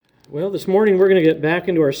Well, this morning we're going to get back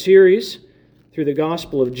into our series through the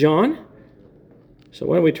Gospel of John. So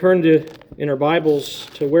why don't we turn in our Bibles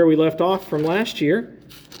to where we left off from last year,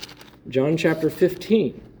 John chapter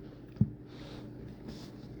 15.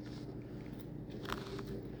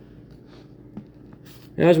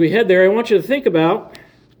 And as we head there, I want you to think about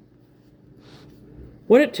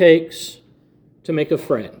what it takes to make a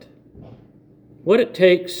friend. What it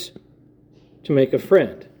takes to make a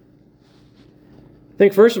friend. I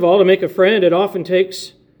think, first of all, to make a friend, it often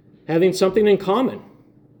takes having something in common.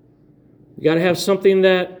 You got to have something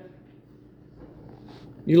that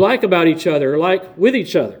you like about each other, like with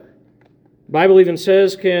each other. The Bible even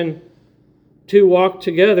says, can two walk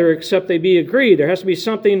together except they be agreed? There has to be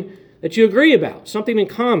something that you agree about, something in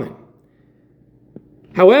common.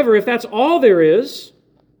 However, if that's all there is,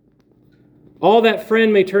 all that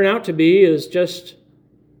friend may turn out to be is just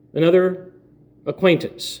another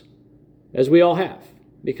acquaintance, as we all have,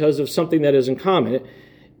 because of something that is in common.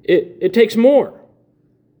 It takes more.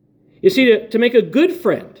 You see, to make a good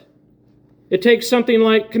friend, it takes something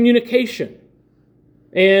like communication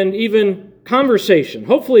and even conversation,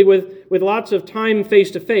 hopefully with lots of time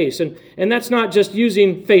face-to-face. And that's not just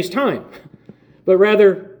using FaceTime, but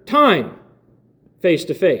rather time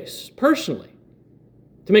face-to-face, personally,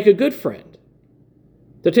 to make a good friend,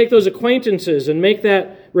 to take those acquaintances and make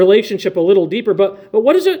that relationship a little deeper. But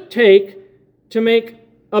what does it take to make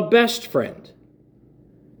a best friend?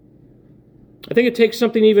 I think it takes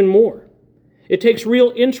something even more. It takes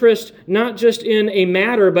real interest, not just in a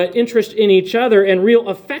matter, but interest in each other and real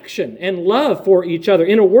affection and love for each other.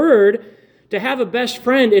 In a word, to have a best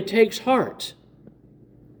friend, it takes heart.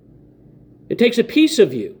 It takes a piece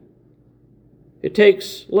of you. It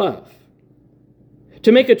takes love.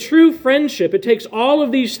 To make a true friendship, it takes all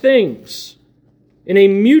of these things in a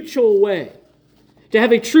mutual way. To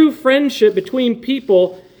have a true friendship between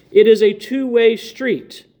people, it is a two-way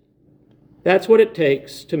street. That's what it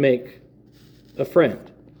takes to make a friend.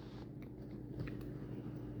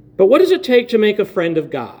 But what does it take to make a friend of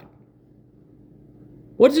God?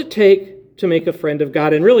 What does it take to make a friend of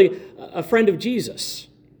God, and really a friend of Jesus?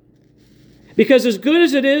 Because as good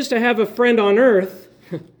as it is to have a friend on earth,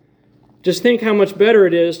 just think how much better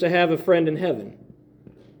it is to have a friend in heaven,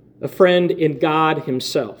 a friend in God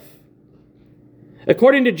Himself.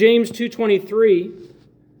 According to James 2:23,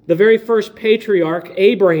 the very first patriarch,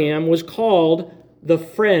 Abraham, was called the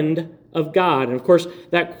friend of God. And of course,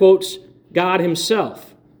 that quotes God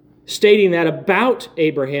Himself, stating that about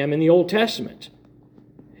Abraham in the Old Testament.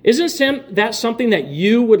 Isn't that something that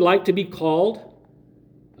you would like to be called?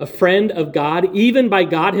 A friend of God, even by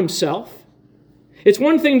God Himself? It's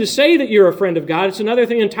one thing to say that you're a friend of God. It's another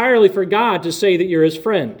thing entirely for God to say that you're His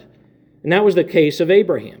friend. And that was the case of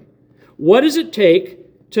Abraham. What does it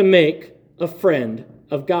take to make a friend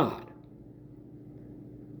of God?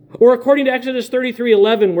 Or according to Exodus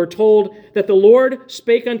 33:11, we're told that the Lord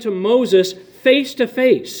spake unto Moses face to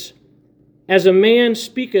face, as a man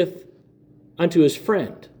speaketh unto his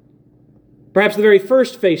friend. Perhaps the very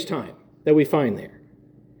first FaceTime that we find there.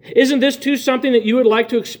 Isn't this too something that you would like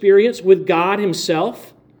to experience with God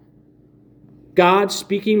Himself? God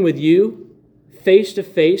speaking with you face to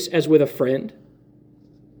face as with a friend?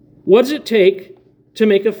 What does it take to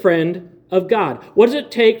make a friend of God? What does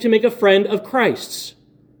it take to make a friend of Christ's?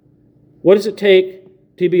 What does it take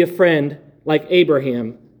to be a friend like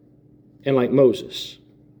Abraham and like Moses?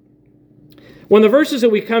 One of the verses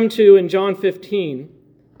that we come to in John 15,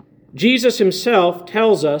 Jesus Himself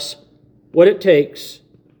tells us what it takes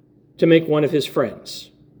to make one of His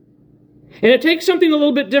friends. And it takes something a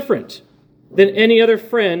little bit different than any other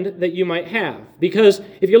friend that you might have. Because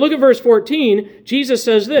if you look at verse 14, Jesus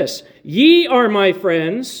says this, "Ye are my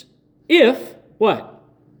friends if," what?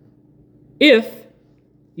 "If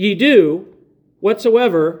ye do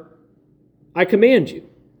whatsoever I command you."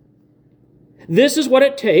 This is what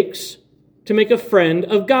it takes to make a friend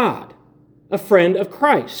of God, a friend of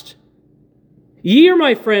Christ. "Ye are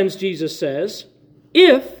my friends," Jesus says,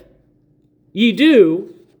 "if ye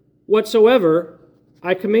do whatsoever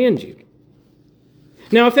I command you."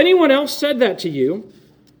 Now, if anyone else said that to you,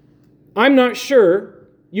 I'm not sure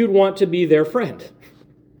you'd want to be their friend.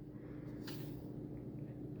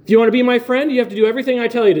 If you want to be my friend, you have to do everything I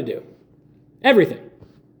tell you to do. Everything.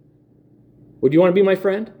 Would you want to be my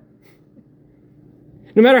friend?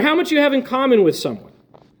 No matter how much you have in common with someone,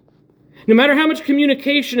 no matter how much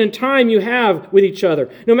communication and time you have with each other,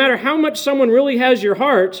 no matter how much someone really has your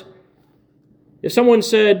heart, if someone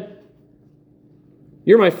said,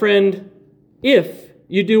 "You're my friend if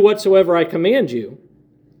you do whatsoever I command you,"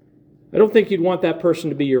 I don't think you'd want that person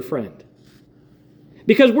to be your friend.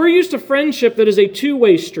 Because we're used to friendship that is a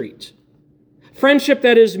two-way street. Friendship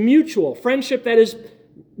that is mutual. Friendship that is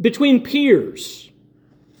between peers.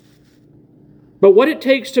 But what it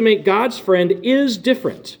takes to make God's friend is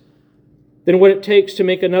different than what it takes to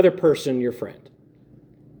make another person your friend.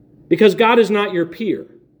 Because God is not your peer.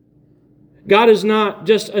 God is not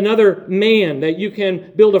just another man that you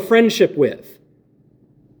can build a friendship with.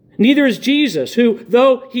 Neither is Jesus, who,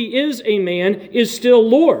 though he is a man, is still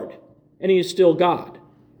Lord, and he is still God.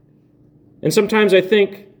 And sometimes I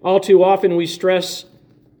think all too often we stress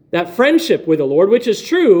that friendship with the Lord, which is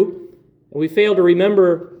true, and we fail to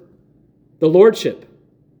remember the lordship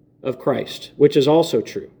of Christ, which is also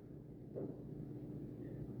true.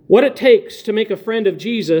 What it takes to make a friend of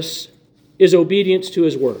Jesus is obedience to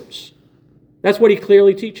his words. That's what he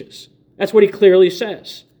clearly teaches. That's what he clearly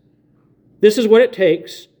says. This is what it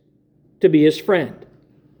takes to be his friend.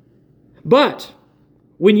 But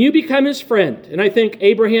when you become his friend, and I think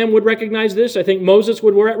Abraham would recognize this, I think Moses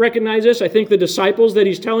would recognize this, I think the disciples that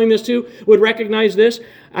he's telling this to would recognize this,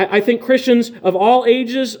 I think Christians of all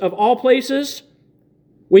ages, of all places,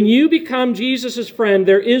 when you become Jesus' friend,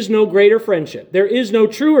 there is no greater friendship. There is no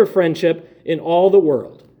truer friendship in all the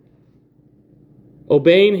world.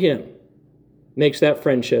 Obeying him makes that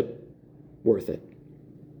friendship worth it.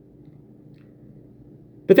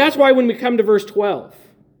 But that's why when we come to verse 12,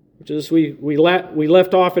 which is we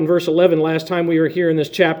left off in verse 11 last time we were here in this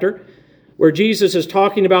chapter, where Jesus is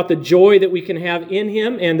talking about the joy that we can have in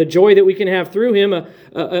him and the joy that we can have through him,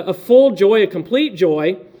 a full joy, a complete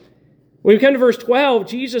joy. When we come to verse 12,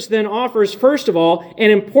 Jesus then offers, first of all,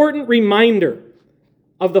 an important reminder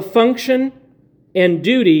of the function and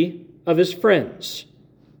duty of his friends.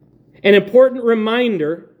 An important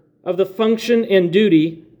reminder of the function and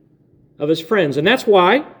duty of his friends. And that's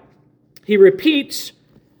why he repeats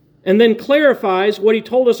and then clarifies what he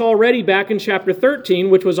told us already back in chapter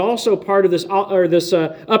 13, which was also part of this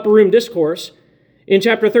upper room discourse. In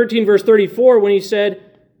chapter 13, verse 34, when he said,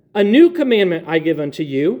 "A new commandment I give unto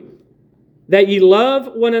you, that ye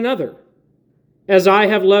love one another, as I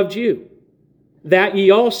have loved you, that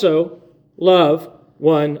ye also love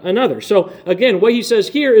one another." So again, what he says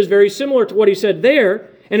here is very similar to what he said there.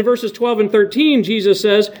 And in verses 12 and 13, Jesus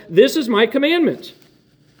says, "This is my commandment,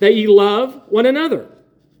 that ye love one another,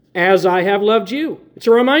 as I have loved you." It's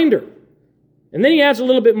a reminder. And then he adds a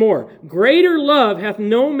little bit more. "Greater love hath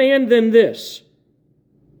no man than this,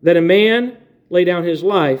 that a man lay down his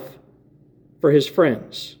life for his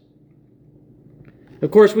friends."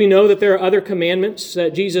 Of course, we know that there are other commandments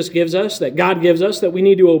that Jesus gives us, that God gives us, that we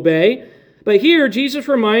need to obey. But here, Jesus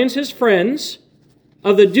reminds his friends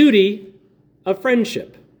of the duty of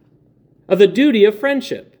friendship. Of the duty of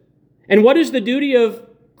friendship. And what is the duty of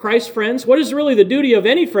Christ's friends? What is really the duty of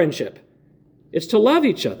any friendship? It's to love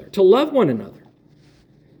each other, to love one another.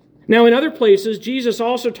 Now, in other places, Jesus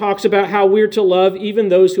also talks about how we're to love even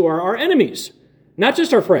those who are our enemies, not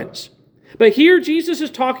just our friends. But here, Jesus is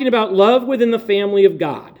talking about love within the family of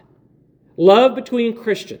God. Love between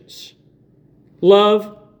Christians.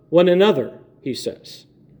 Love one another, he says.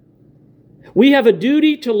 We have a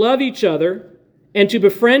duty to love each other and to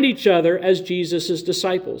befriend each other as Jesus'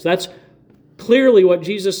 disciples. That's clearly what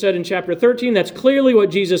Jesus said in chapter 13. That's clearly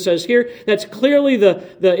what Jesus says here. That's clearly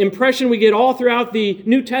the impression we get all throughout the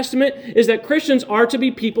New Testament, is that Christians are to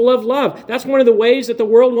be people of love. That's one of the ways that the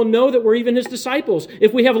world will know that we're even his disciples,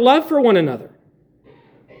 if we have love for one another.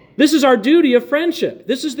 This is our duty of friendship.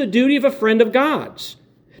 This is the duty of a friend of God's.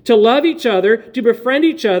 To love each other, to befriend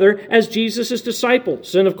each other as Jesus'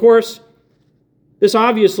 disciples. And of course, this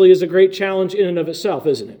obviously is a great challenge in and of itself,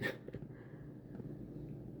 isn't it?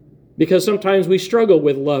 Because sometimes we struggle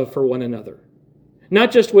with love for one another.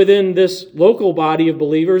 Not just within this local body of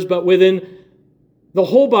believers, but within the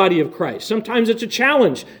whole body of Christ. Sometimes it's a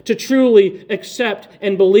challenge to truly accept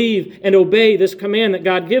and believe and obey this command that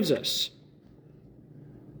God gives us.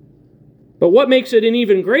 But what makes it an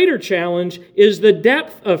even greater challenge is the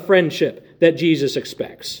depth of friendship that Jesus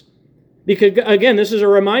expects. Because, again, this is a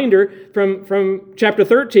reminder from chapter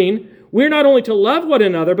 13. We're not only to love one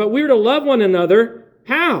another, but we're to love one another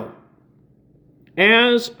how?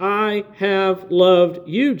 As I have loved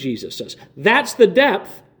you, Jesus says. That's the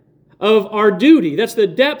depth of our duty. That's the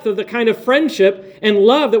depth of the kind of friendship and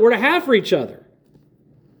love that we're to have for each other.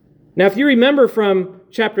 Now, if you remember from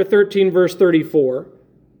chapter 13, verse 34,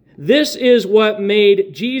 this is what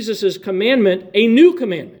made Jesus' commandment a new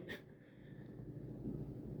commandment.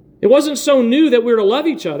 It wasn't so new that we were to love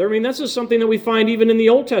each other. I mean, this is something that we find even in the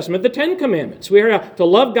Old Testament, the Ten Commandments. We are to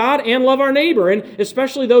love God and love our neighbor, and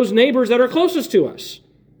especially those neighbors that are closest to us.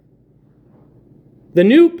 The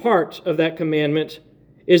new part of that commandment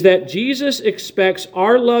is that Jesus expects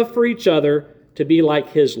our love for each other to be like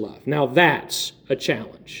his love. Now that's a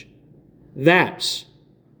challenge. That's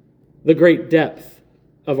the great depth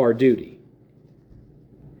of our duty.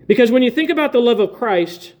 Because when you think about the love of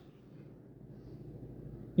Christ,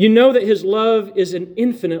 you know that his love is an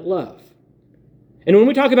infinite love. And when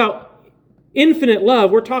we talk about infinite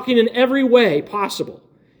love, we're talking in every way possible.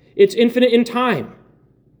 It's infinite in time.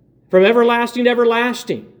 From everlasting to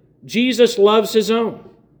everlasting, Jesus loves his own.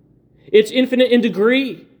 It's infinite in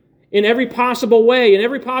degree, in every possible way, in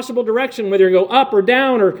every possible direction, whether you go up or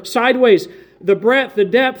down or sideways. The breadth, the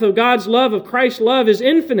depth of God's love, of Christ's love is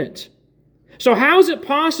infinite. So how is it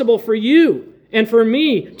possible for you and for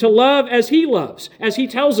me to love as he loves, as he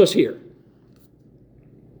tells us here?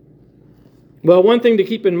 Well, one thing to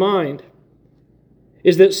keep in mind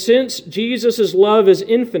is that since Jesus' love is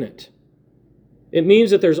infinite, it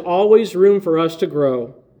means that there's always room for us to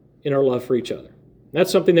grow in our love for each other.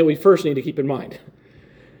 That's something that we first need to keep in mind.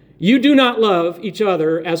 You do not love each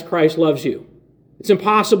other as Christ loves you. It's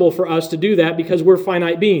impossible for us to do that because we're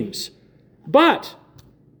finite beings. But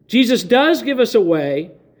Jesus does give us a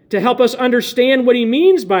way to help us understand what he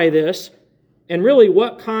means by this and really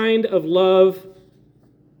what kind of love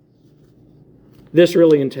this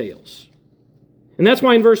really entails. And that's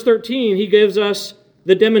why in verse 13 he gives us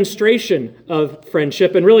the demonstration of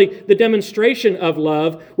friendship and really the demonstration of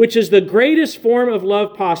love, which is the greatest form of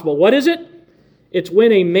love possible. What is it? It's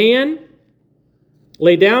when a man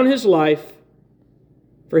lay down his life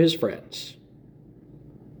for his friends.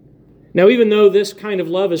 Now, even though this kind of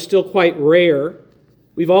love is still quite rare,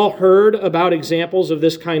 we've all heard about examples of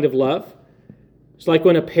this kind of love. It's like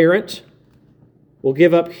when a parent will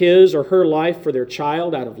give up his or her life for their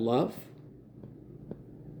child out of love.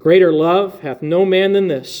 Greater love hath no man than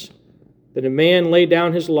this, that a man lay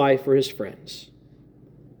down his life for his friends.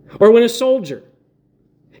 Or when a soldier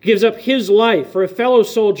gives up his life for a fellow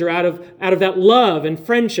soldier out of that love and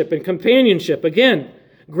friendship and companionship. Again,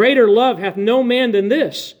 greater love hath no man than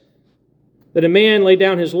this, that a man lay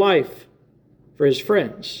down his life for his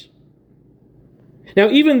friends. Now,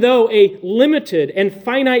 even though a limited and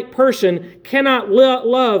finite person cannot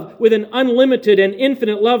love with an unlimited and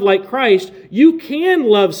infinite love like Christ, you can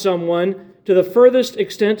love someone to the furthest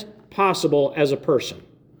extent possible as a person.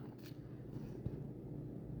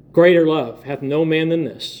 Greater love hath no man than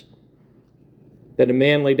this, that a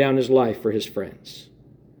man lay down his life for his friends.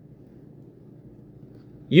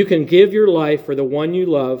 You can give your life for the one you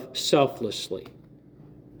love selflessly.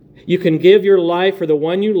 You can give your life for the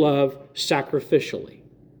one you love sacrificially.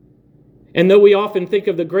 And though we often think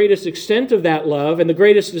of the greatest extent of that love and the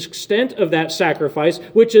greatest extent of that sacrifice,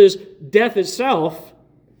 which is death itself,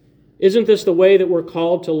 isn't this the way that we're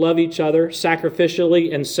called to love each other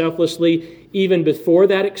sacrificially and selflessly even before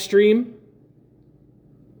that extreme?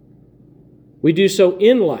 We do so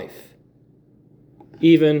in life,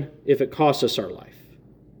 even if it costs us our life.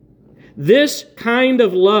 This kind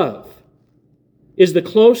of love is the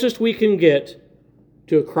closest we can get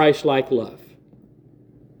to a Christ-like love.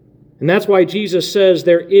 And that's why Jesus says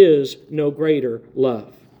there is no greater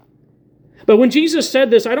love. But when Jesus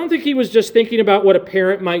said this, I don't think he was just thinking about what a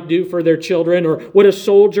parent might do for their children or what a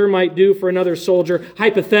soldier might do for another soldier,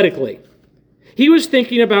 hypothetically. He was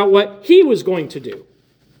thinking about what he was going to do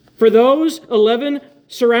for those 11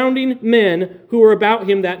 surrounding men who were about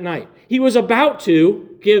him that night. He was about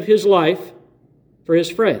to give his life for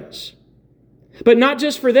his friends. But not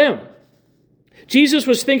just for them. Jesus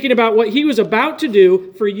was thinking about what he was about to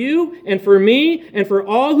do for you and for me and for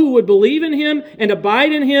all who would believe in him and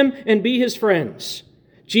abide in him and be his friends.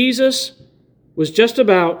 Jesus was just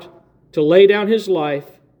about to lay down his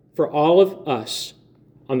life for all of us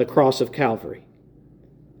on the cross of Calvary.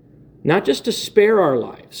 Not just to spare our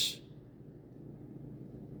lives,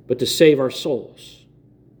 but to save our souls.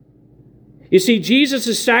 You see,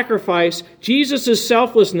 Jesus' sacrifice, Jesus'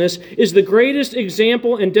 selflessness is the greatest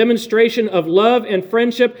example and demonstration of love and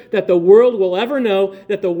friendship that the world will ever know,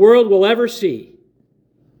 that the world will ever see.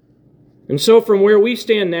 And so from where we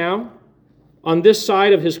stand now, on this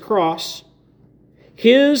side of his cross,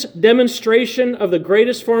 his demonstration of the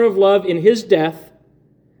greatest form of love in his death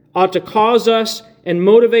ought to cause us and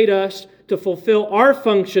motivate us to fulfill our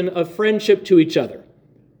function of friendship to each other.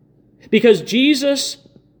 Because Jesus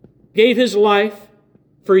gave his life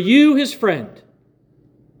for you, his friend,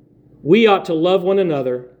 we ought to love one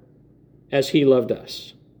another as he loved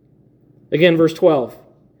us. Again, verse 12.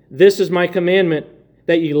 This is my commandment,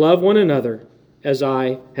 that ye love one another as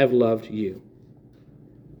I have loved you.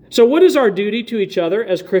 So what is our duty to each other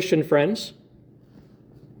as Christian friends?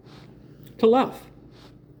 To love.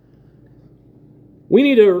 We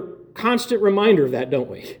need to constant reminder of that, don't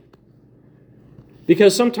we?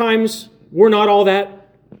 Because sometimes we're not all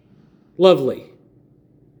that lovely.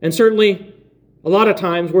 And certainly, a lot of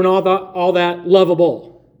times, we're not all that lovable.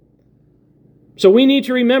 So we need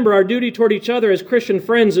to remember our duty toward each other as Christian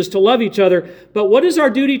friends is to love each other. But what is our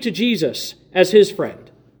duty to Jesus as his friend?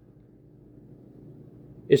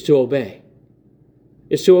 Is to obey.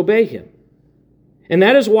 Is to obey him. And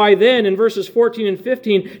that is why then in verses 14 and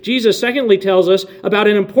 15, Jesus secondly tells us about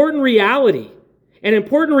an important reality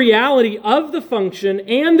of the function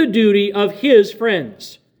and the duty of his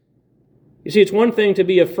friends. You see, it's one thing to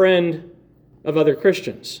be a friend of other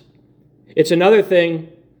Christians. It's another thing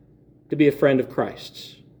to be a friend of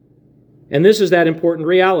Christ's. And this is that important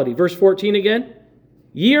reality. Verse 14 again.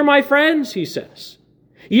 Ye are my friends, he says.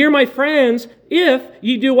 Ye are my friends if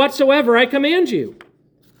ye do whatsoever I command you.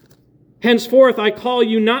 Henceforth I call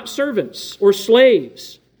you not servants or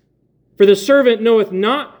slaves, for the servant knoweth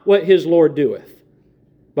not what his Lord doeth.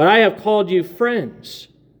 But I have called you friends.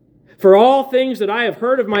 For all things that I have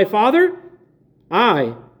heard of my Father,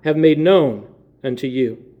 I have made known unto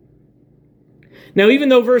you. Now, even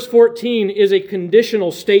though verse 14 is a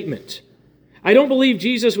conditional statement, I don't believe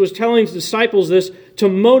Jesus was telling his disciples this to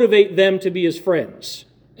motivate them to be his friends.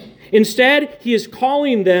 Instead, he is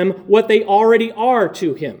calling them what they already are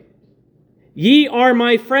to him. Ye are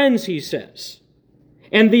my friends, he says.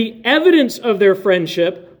 And the evidence of their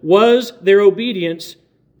friendship was their obedience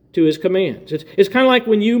to his commands. It's kind of like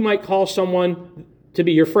when you might call someone to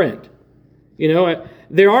be your friend. You know,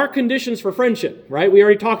 there are conditions for friendship, right? We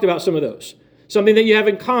already talked about some of those. Something that you have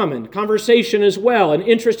in common, conversation as well, an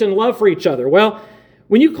interest and love for each other. Well,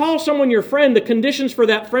 when you call someone your friend, the conditions for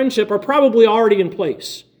that friendship are probably already in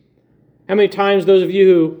place. How many times those of you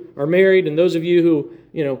who are married and those of you who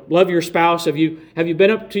love your spouse,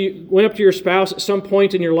 went up to your spouse at some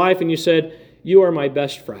point in your life and you said, "You are my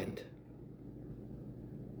best friend"?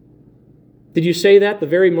 Did you say that the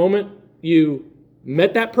very moment you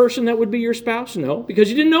met that person that would be your spouse? No, because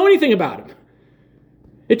you didn't know anything about him.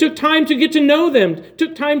 It took time to get to know them. It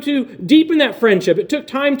took time to deepen that friendship. It took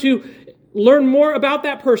time to learn more about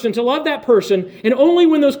that person, to love that person. And only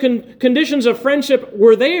when those conditions of friendship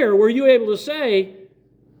were there were you able to say,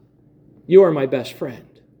 "You are my best friend."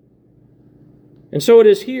 And so it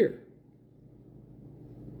is here.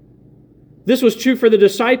 This was true for the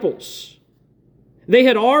disciples. They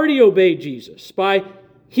had already obeyed Jesus by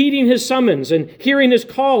heeding his summons and hearing his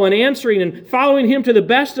call and answering and following him to the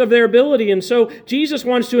best of their ability. And so Jesus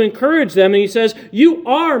wants to encourage them, and he says, "You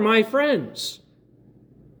are my friends."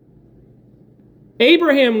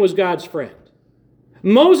 Abraham was God's friend.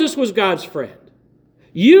 Moses was God's friend.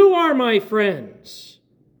 You are my friends.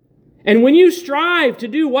 And when you strive to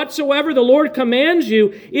do whatsoever the Lord commands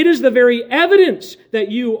you, it is the very evidence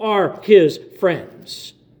that you are his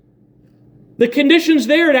friends. The conditions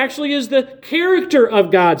there, it actually is the character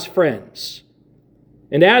of God's friends.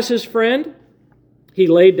 And as his friend, he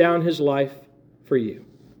laid down his life for you.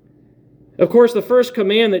 Of course, the first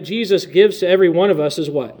command that Jesus gives to every one of us is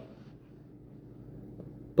what?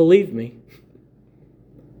 Believe me.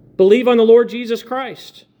 Believe on the Lord Jesus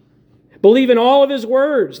Christ. Believe in all of his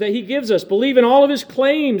words that he gives us. Believe in all of his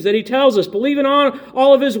claims that he tells us. Believe in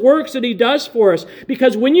all of his works that he does for us.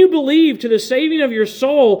 Because when you believe to the saving of your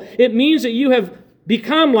soul, it means that you have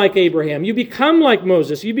become like Abraham. You become like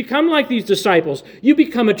Moses. You become like these disciples. You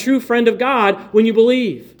become a true friend of God when you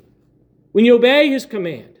believe, when you obey his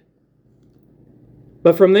command.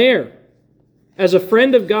 But from there, as a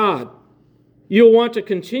friend of God, you'll want to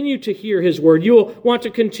continue to hear his word. You'll want to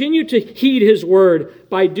continue to heed his word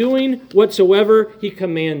by doing whatsoever he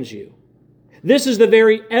commands you. This is the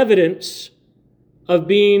very evidence of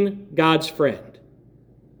being God's friend.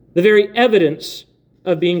 The very evidence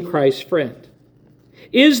of being Christ's friend.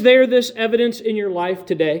 Is there this evidence in your life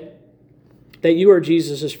today that you are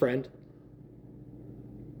Jesus' friend?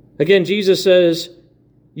 Again, Jesus says,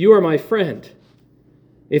 "You are my friend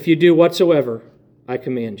if you do whatsoever I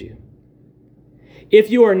command you." If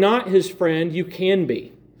you are not his friend, you can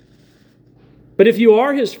be. But if you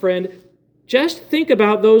are his friend, just think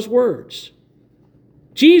about those words.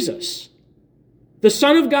 Jesus, the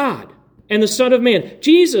Son of God and the Son of Man.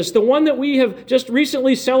 Jesus, the one that we have just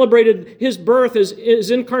recently celebrated his birth, his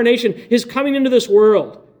incarnation, his coming into this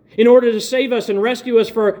world in order to save us and rescue us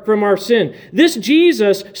from our sin. This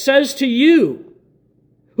Jesus says to you,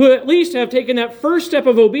 who at least have taken that first step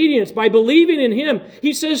of obedience by believing in him,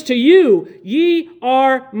 he says to you, "Ye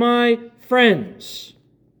are my friends."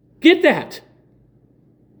 Get that.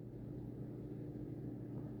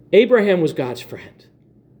 Abraham was God's friend.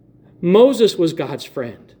 Moses was God's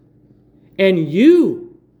friend. And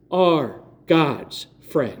you are God's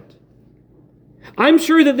friend. I'm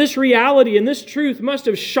sure that this reality and this truth must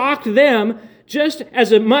have shocked them just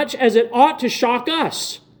as much as it ought to shock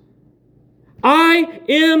us. I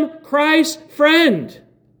am Christ's friend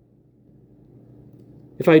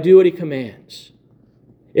if I do what He commands.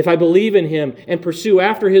 If I believe in Him and pursue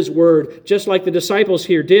after His word, just like the disciples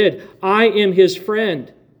here did, I am His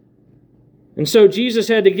friend. And so Jesus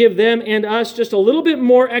had to give them and us just a little bit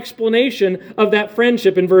more explanation of that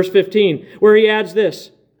friendship in verse 15, where He adds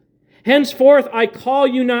this, "Henceforth I call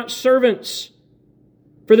you not servants,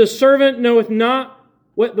 for the servant knoweth not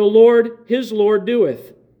what the Lord his Lord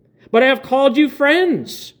doeth. But I have called you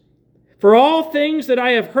friends, for all things that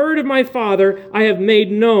I have heard of my Father I have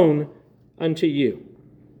made known unto you."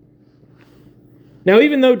 Now,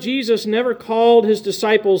 even though Jesus never called His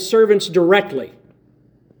disciples servants directly,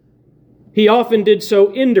 He often did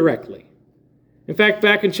so indirectly. In fact,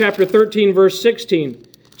 back in chapter 13, verse 16,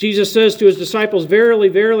 Jesus says to His disciples, "Verily,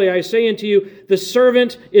 verily, I say unto you, the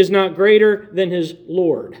servant is not greater than his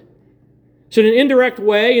Lord." So in an indirect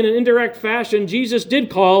way, in an indirect fashion, Jesus did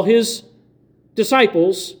call His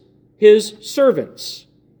disciples His servants.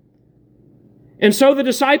 And so the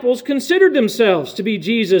disciples considered themselves to be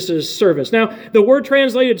Jesus' servants. Now, the word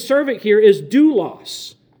translated servant here is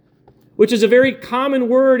doulos, which is a very common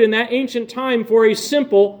word in that ancient time for a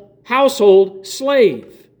simple household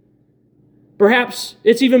slave. Perhaps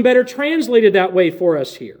it's even better translated that way for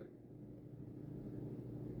us here.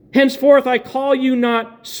 "Henceforth I call you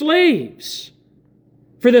not slaves,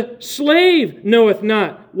 for the slave knoweth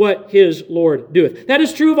not what his Lord doeth." That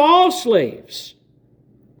is true of all slaves.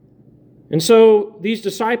 And so these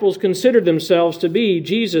disciples considered themselves to be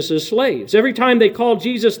Jesus' slaves. Every time they called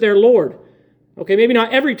Jesus their Lord, okay, maybe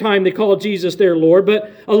not every time they called Jesus their Lord,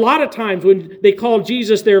 but a lot of times when they called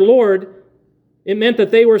Jesus their Lord, it meant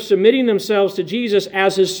that they were submitting themselves to Jesus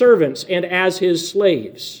as His servants and as His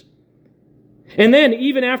slaves. And then,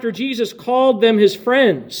 even after Jesus called them His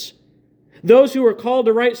friends, those who were called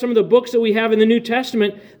to write some of the books that we have in the New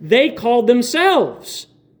Testament, they called themselves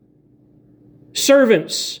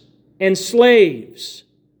servants and slaves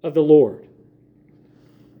of the Lord.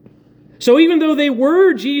 So even though they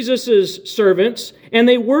were Jesus' servants and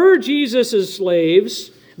they were Jesus'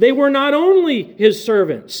 slaves, they were not only His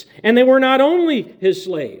servants and they were not only His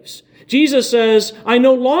slaves. Jesus says, "I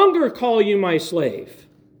no longer call you my slave.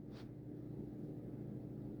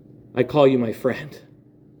 I call you my friend."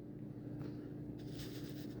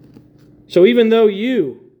 So even though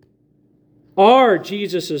you are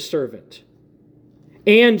Jesus' servant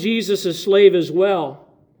and Jesus' slave as well,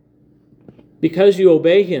 because you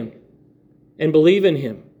obey Him and believe in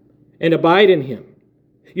Him and abide in Him,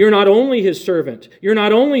 you're not only His servant, you're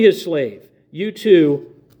not only His slave, you too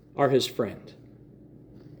are His friend.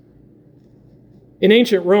 In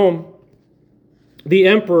ancient Rome, the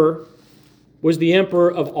emperor was the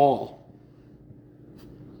emperor of all.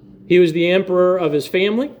 He was the emperor of his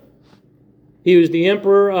family. He was the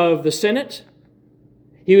emperor of the Senate.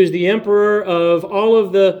 He was the emperor of all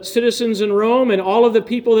of the citizens in Rome and all of the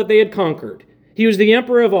people that they had conquered. He was the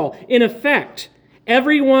emperor of all. In effect,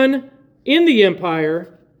 everyone in the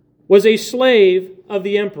empire was a slave of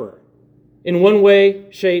the emperor in one way,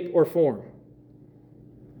 shape, or form.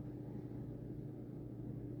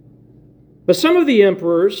 But some of the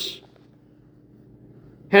emperors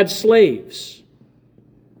had slaves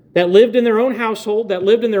that lived in their own household, that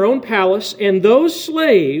lived in their own palace, and those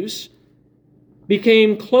slaves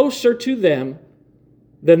became closer to them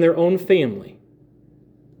than their own family,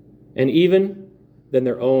 and even than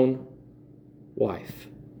their own wife.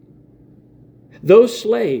 Those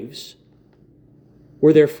slaves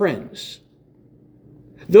were their friends.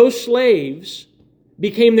 Those slaves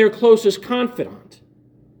became their closest confidant.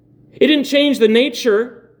 It didn't change the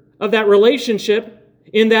nature of that relationship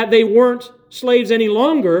in that they weren't slaves any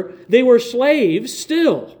longer. They were slaves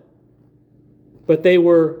still. But they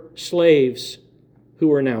were slaves who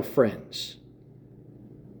were now friends.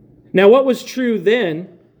 Now, what was true then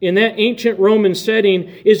in that ancient Roman setting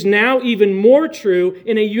is now even more true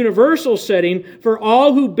in a universal setting for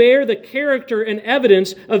all who bear the character and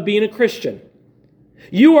evidence of being a Christian.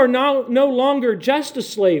 You are no longer just a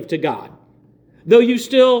slave to God, though you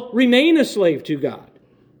still remain a slave to God.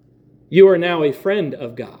 You are now a friend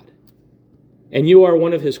of God, and you are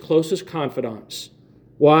one of His closest confidants.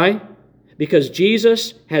 Why? Because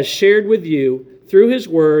Jesus has shared with you, through His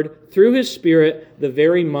Word, through His Spirit, the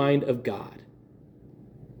very mind of God.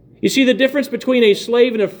 You see, the difference between a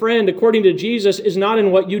slave and a friend, according to Jesus, is not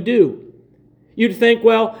in what you do. You'd think,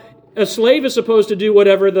 well, a slave is supposed to do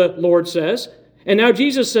whatever the Lord says, and now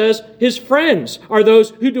Jesus says His friends are those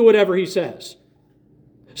who do whatever He says.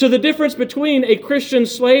 So the difference between a Christian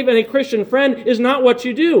slave and a Christian friend is not what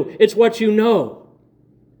you do, it's what you know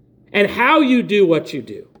and how you do what you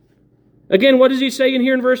do. Again, what does he say in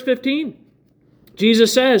here in verse 15?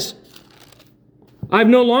 Jesus says, I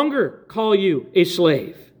no longer call you a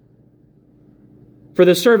slave, for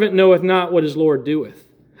the servant knoweth not what his Lord doeth.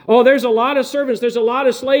 Oh, there's a lot of servants, there's a lot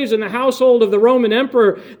of slaves in the household of the Roman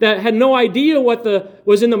emperor that had no idea what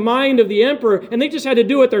was in the mind of the emperor, and they just had to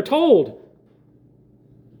do what they're told.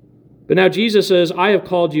 But now Jesus says, I have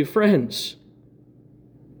called you friends.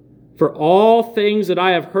 For all things that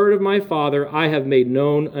I have heard of my Father, I have made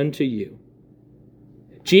known unto you.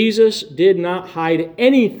 Jesus did not hide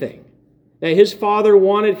anything that his Father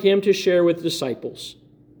wanted him to share with disciples.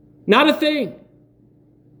 Not a thing.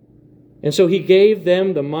 And so he gave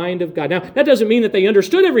them the mind of God. Now, that doesn't mean that they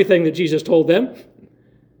understood everything that Jesus told them.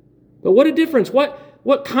 But what a difference.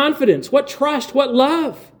 What confidence, what trust, what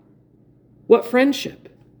love, what friendship.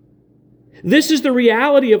 This is the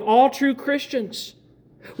reality of all true Christians.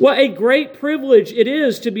 What a great privilege it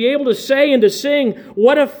is to be able to say and to sing,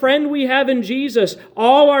 what a friend we have in Jesus,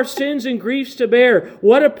 all our sins and griefs to bear.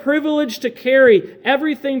 What a privilege to carry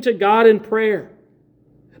everything to God in prayer.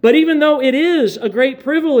 But even though it is a great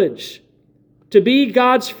privilege to be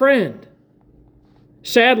God's friend,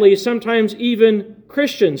 sadly, sometimes even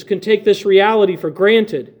Christians can take this reality for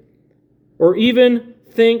granted or even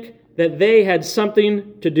think that they had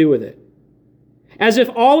something to do with it. As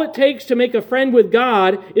if all it takes to make a friend with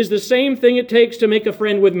God is the same thing it takes to make a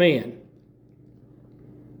friend with man.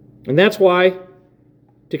 And that's why,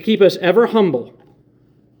 to keep us ever humble,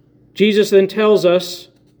 Jesus then tells us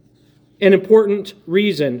an important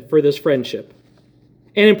reason for this friendship.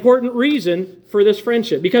 An important reason for this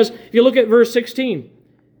friendship. Because if you look at verse 16,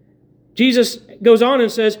 Jesus goes on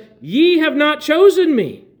and says, ye have not chosen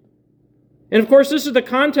me. And of course, this is the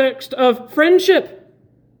context of friendship.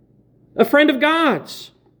 A friend of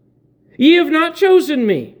God's. Ye have not chosen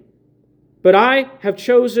me, but I have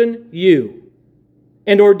chosen you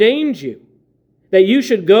and ordained you, that you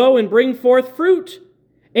should go and bring forth fruit,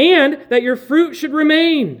 and that your fruit should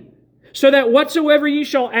remain, so that whatsoever ye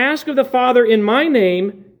shall ask of the Father in my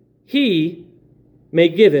name, he may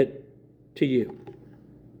give it to you.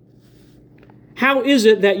 How is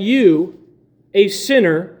it that you, a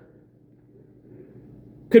sinner,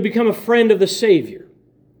 could become a friend of the Savior?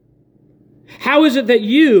 How is it that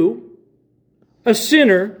you, a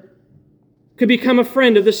sinner, could become a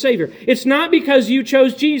friend of the Savior? It's not because you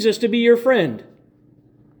chose Jesus to be your friend.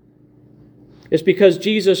 It's because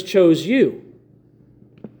Jesus chose you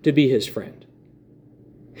to be his friend.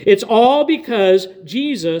 It's all because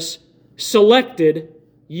Jesus selected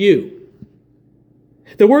you.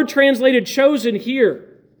 The word translated chosen here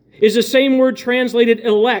is the same word translated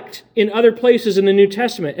elect in other places in the New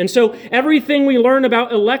Testament. And so everything we learn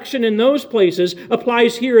about election in those places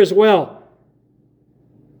applies here as well.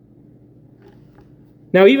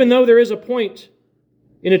 Now, even though there is a point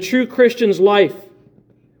in a true Christian's life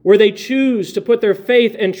where they choose to put their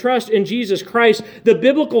faith and trust in Jesus Christ, the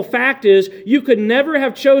biblical fact is you could never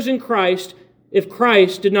have chosen Christ if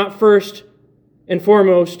Christ did not first and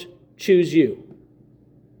foremost choose you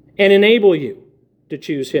and enable you to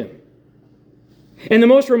choose him. And the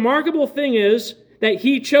most remarkable thing is that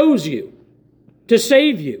he chose you to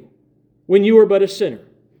save you when you were but a sinner.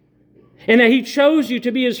 And that he chose you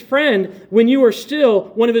to be his friend when you were still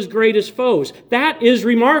one of his greatest foes. That is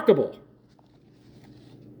remarkable.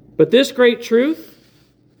 But this great truth,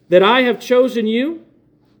 that I have chosen you,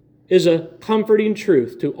 is a comforting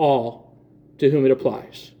truth to all to whom it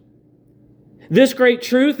applies. This great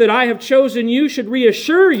truth that I have chosen you should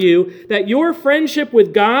reassure you that your friendship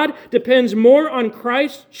with God depends more on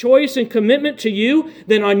Christ's choice and commitment to you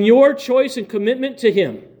than on your choice and commitment to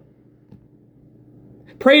him.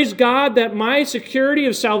 Praise God that my security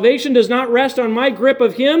of salvation does not rest on my grip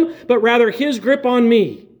of him, but rather his grip on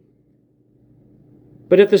me.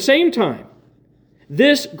 But at the same time,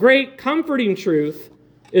 this great comforting truth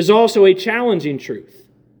is also a challenging truth.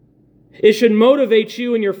 It should motivate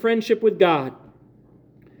you in your friendship with God.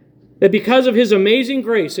 That because of his amazing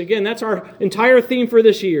grace, again, that's our entire theme for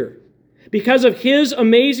this year. Because of his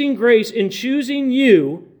amazing grace in choosing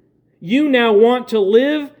you, you now want to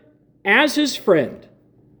live as his friend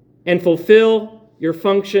and fulfill your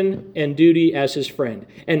function and duty as his friend.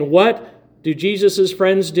 And what do Jesus'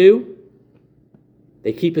 friends do?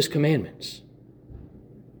 They keep his commandments.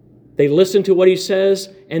 They listen to what he says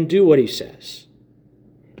and do what he says.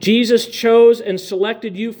 Jesus chose and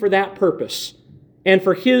selected you for that purpose and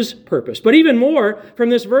for his purpose. But even more, from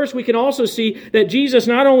this verse, we can also see that Jesus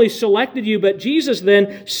not only selected you, but Jesus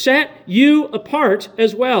then set you apart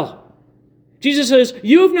as well. Jesus says,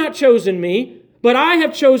 you have not chosen me, but I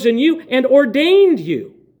have chosen you and ordained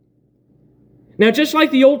you. Now, just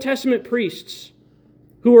like the Old Testament priests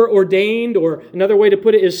who were ordained, or another way to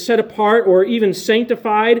put it is set apart or even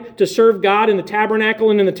sanctified to serve God in the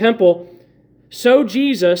tabernacle and in the temple, so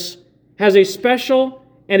Jesus has a special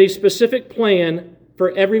and a specific plan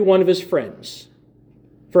for every one of his friends,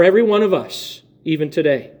 for every one of us, even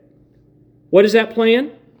today. What is that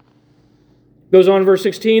plan? Goes on in verse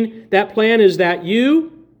 16. That plan is that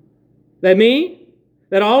you, that me,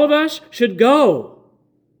 that all of us should go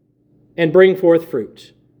and bring forth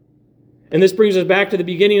fruit. And this brings us back to the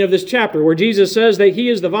beginning of this chapter where Jesus says that he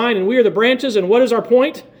is the vine and we are the branches. And what is our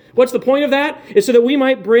point? What's the point of that? It's so that we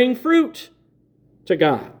might bring fruit to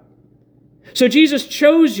God. So Jesus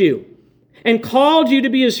chose you and called you to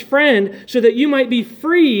be his friend so that you might be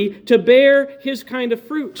free to bear his kind of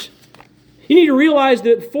fruit. You need to realize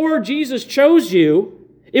that before Jesus chose you,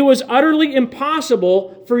 it was utterly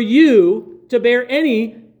impossible for you to bear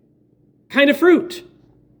any kind of fruit.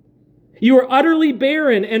 You were utterly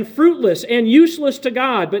barren and fruitless and useless to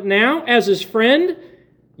God. But now, as his friend,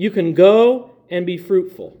 you can go and be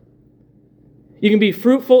fruitful. You can be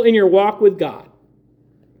fruitful in your walk with God.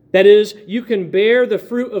 That is, you can bear the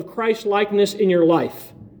fruit of Christ-likeness in your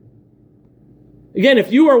life. Again,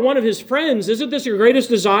 if you are one of his friends, isn't this your greatest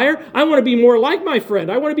desire? I want to be more like my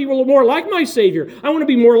friend. I want to be more like my Savior. I want to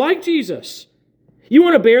be more like Jesus. You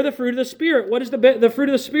want to bear the fruit of the Spirit. What is the fruit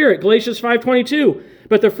of the Spirit? Galatians 5:22.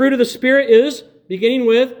 But the fruit of the Spirit is, beginning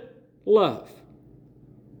with, love.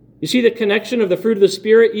 You see the connection of the fruit of the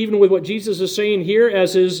Spirit even with what Jesus is saying here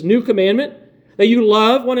as his new commandment? That you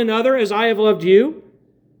love one another as I have loved you.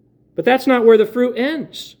 But that's not where the fruit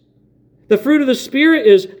ends. The fruit of the Spirit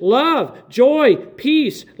is love, joy,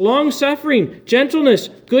 peace, long-suffering, gentleness,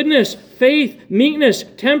 goodness, faith, meekness,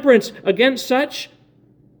 temperance. Against such,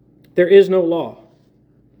 there is no law.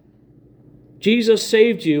 Jesus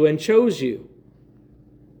saved you and chose you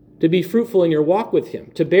to be fruitful in your walk with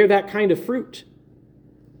him, to bear that kind of fruit.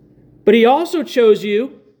 But he also chose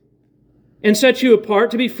you and set you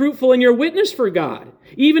apart to be fruitful in your witness for God,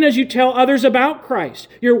 even as you tell others about Christ,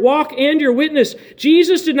 your walk and your witness.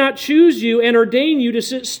 Jesus did not choose you and ordain you to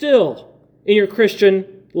sit still in your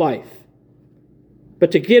Christian life,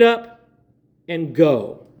 but to get up and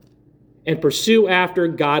go and pursue after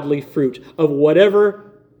godly fruit of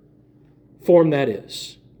whatever form that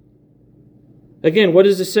is. Again, what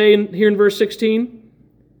does it say here in verse 16?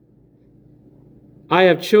 I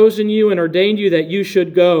have chosen you and ordained you that you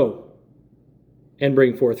should go and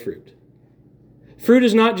bring forth fruit. Fruit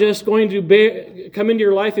is not just going to come into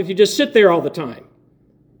your life if you just sit there all the time,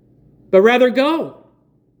 but rather go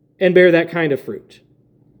and bear that kind of fruit.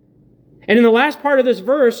 And in the last part of this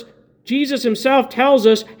verse, Jesus himself tells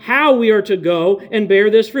us how we are to go and bear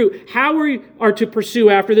this fruit, how we are to pursue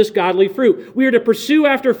after this godly fruit. We are to pursue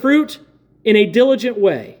after fruit in a diligent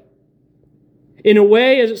way. In a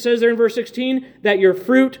way, as it says there in verse 16, that your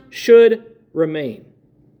fruit should remain.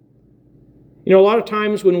 You know, a lot of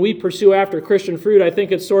times when we pursue after Christian fruit, I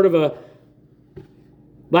think it's sort of a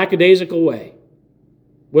lackadaisical way.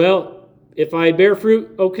 Well, if I bear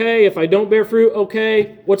fruit, okay. If I don't bear fruit,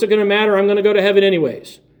 okay. What's it going to matter? I'm going to go to heaven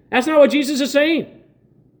anyways. That's not what Jesus is saying.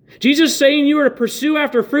 Jesus is saying you are to pursue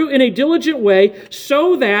after fruit in a diligent way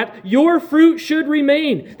so that your fruit should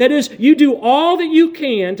remain. That is, you do all that you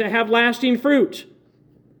can to have lasting fruit.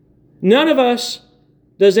 None of us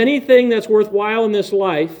does anything that's worthwhile in this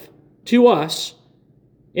life to us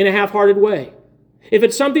in a half-hearted way. If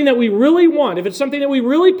it's something that we really want, if it's something that we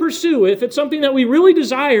really pursue, if it's something that we really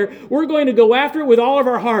desire, we're going to go after it with all of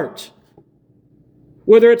our heart.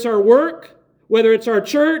 Whether it's our work, whether it's our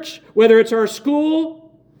church, whether it's our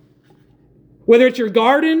school, whether it's your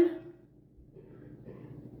garden.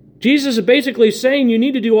 Jesus is basically saying you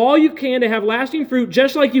need to do all you can to have lasting fruit,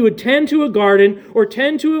 just like you would tend to a garden or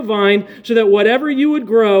tend to a vine, so that whatever you would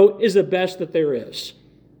grow is the best that there is.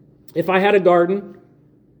 If I had a garden,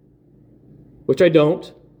 which I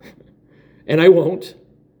don't, and I won't,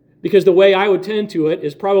 because the way I would tend to it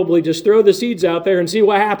is probably just throw the seeds out there and see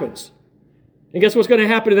what happens. And guess what's going to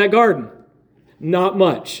happen to that garden? Not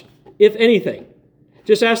much, if anything.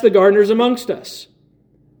 Just ask the gardeners amongst us.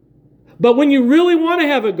 But when you really want to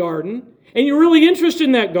have a garden, and you're really interested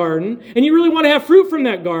in that garden, and you really want to have fruit from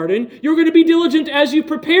that garden, you're going to be diligent as you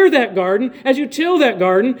prepare that garden, as you till that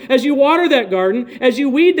garden, as you water that garden, as you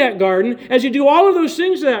weed that garden, as you do all of those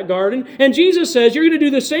things to that garden. And Jesus says you're going to do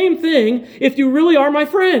the same thing if you really are my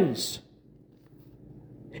friends.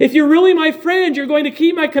 If you're really my friend, you're going to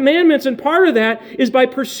keep my commandments, and part of that is by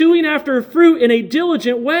pursuing after fruit in a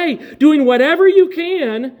diligent way, doing whatever you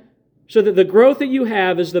can so that the growth that you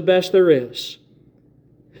have is the best there is.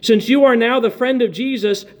 Since you are now the friend of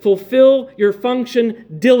Jesus, fulfill your function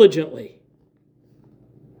diligently.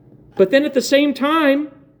 But then at the same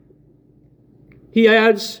time, he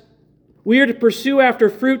adds, we are to pursue after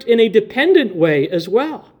fruit in a dependent way as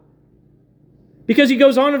well. Because he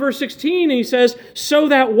goes on in verse 16 and he says, so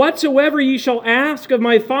that whatsoever ye shall ask of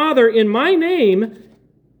my Father in my name,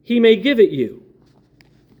 he may give it you.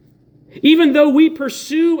 Even though we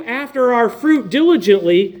pursue after our fruit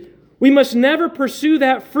diligently, we must never pursue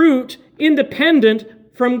that fruit independent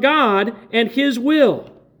from God and His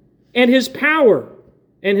will and His power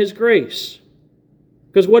and His grace.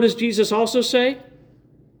 Because what does Jesus also say?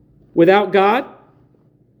 Without God,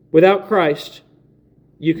 without Christ,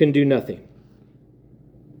 you can do nothing.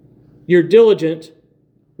 You're diligent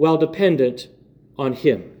while dependent on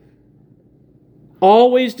Him.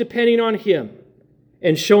 Always depending on Him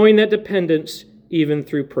and showing that dependence even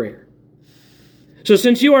through prayer. So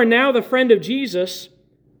since you are now the friend of Jesus,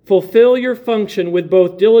 fulfill your function with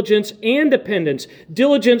both diligence and dependence.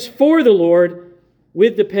 Diligence for the Lord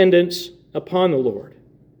with dependence upon the Lord.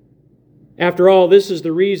 After all, this is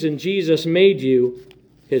the reason Jesus made you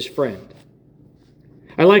His friend.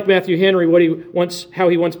 I like Matthew Henry, how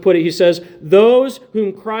he once put it. He says, those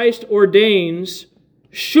whom Christ ordains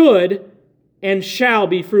should and shall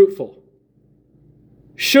be fruitful,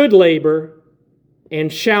 should labor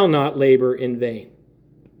and shall not labor in vain.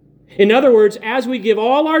 In other words, as we give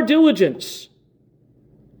all our diligence,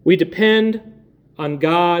 we depend on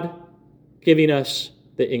God giving us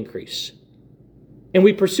the increase. And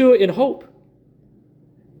we pursue it in hope.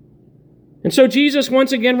 And so Jesus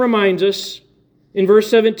once again reminds us in verse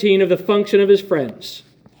 17 of the function of His friends.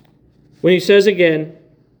 When He says again,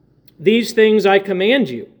 these things I command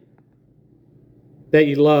you, that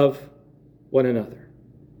ye love one another.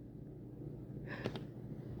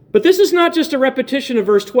 But this is not just a repetition of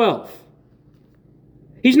verse 12.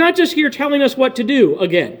 He's not just here telling us what to do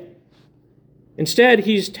again. Instead,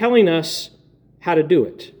 He's telling us how to do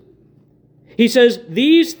it. He says,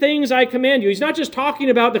 these things I command you. He's not just talking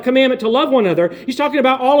about the commandment to love one another. He's talking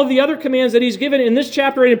about all of the other commands that He's given in this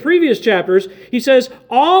chapter and in previous chapters. He says,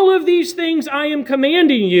 all of these things I am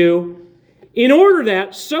commanding you in order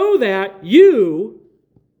that, so that you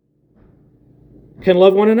can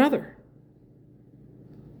love one another.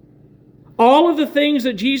 All of the things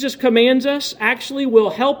that Jesus commands us actually will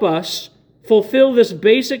help us fulfill this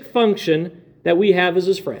basic function that we have as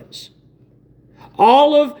His friends.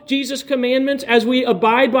 All of Jesus' commandments, as we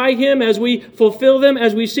abide by Him, as we fulfill them,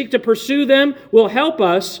 as we seek to pursue them, will help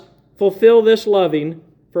us fulfill this loving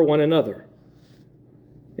for one another.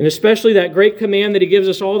 And especially that great command that He gives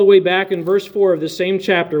us all the way back in verse 4 of this same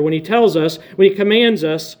chapter, when He commands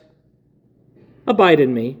us, abide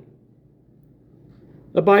in me.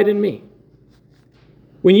 Abide in me.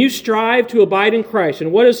 When you strive to abide in Christ,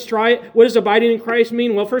 and what does abiding in Christ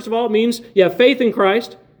mean? Well, first of all, it means you have faith in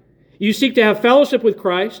Christ. You seek to have fellowship with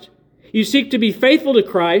Christ. You seek to be faithful to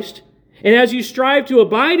Christ. And as you strive to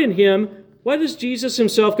abide in Him, what is Jesus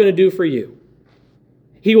Himself going to do for you?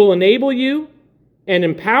 He will enable you and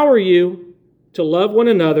empower you to love one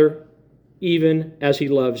another even as He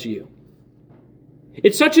loves you.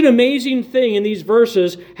 It's such an amazing thing in these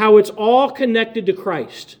verses how it's all connected to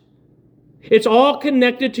Christ. It's all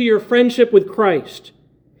connected to your friendship with Christ.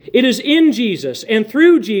 It is in Jesus and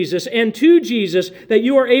through Jesus and to Jesus that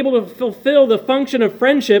you are able to fulfill the function of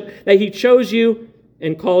friendship that He chose you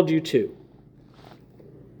and called you to.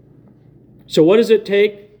 So what does it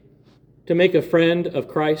take to make a friend of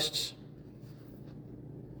Christ's?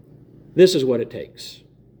 This is what it takes.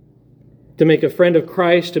 To make a friend of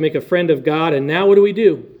Christ, to make a friend of God. And now what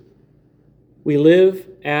do? We live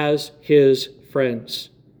as His friends.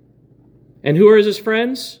 And who are His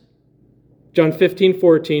friends? John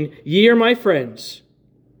 15:14, ye are my friends,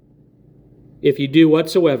 if you do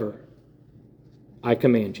whatsoever I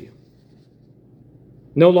command you.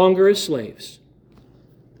 No longer as slaves,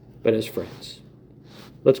 but as friends.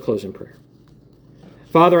 Let's close in prayer.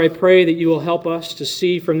 Father, I pray that you will help us to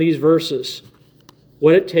see from these verses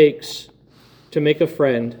what it takes to make a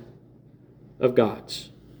friend of God's.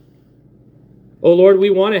 Oh Lord, we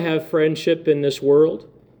want to have friendship in this world.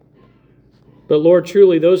 But Lord,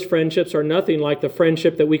 truly those friendships are nothing like the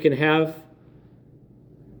friendship that we can have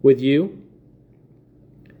with you.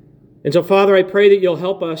 And so, Father, I pray that you'll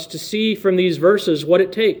help us to see from these verses what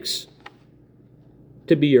it takes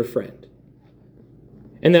to be your friend.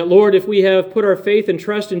 And that, Lord, if we have put our faith and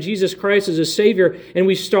trust in Jesus Christ as a Savior and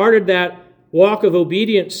we started that walk of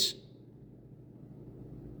obedience,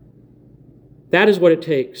 that is what it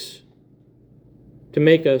takes to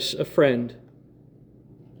make us a friend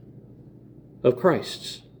of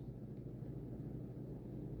Christ's.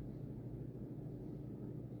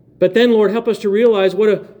 But then, Lord, help us to realize what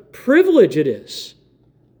a privilege it is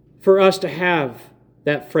for us to have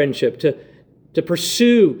that friendship, to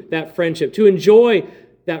pursue that friendship, to enjoy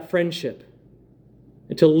that friendship,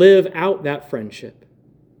 and to live out that friendship.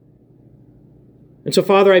 And so,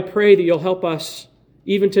 Father, I pray that you'll help us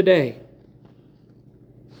even today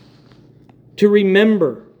to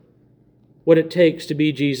remember what it takes to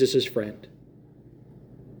be Jesus' friend,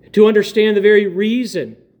 to understand the very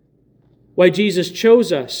reason why Jesus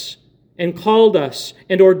chose us and called us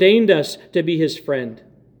and ordained us to be his friend.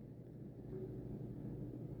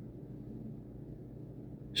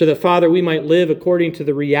 So that, Father, we might live according to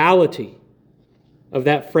the reality of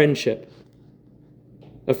that friendship,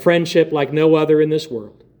 a friendship like no other in this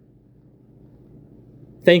world.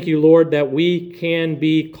 Thank you, Lord, that we can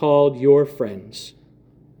be called your friends.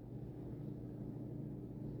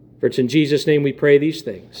 For it's in Jesus' name we pray these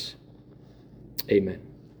things. Amen.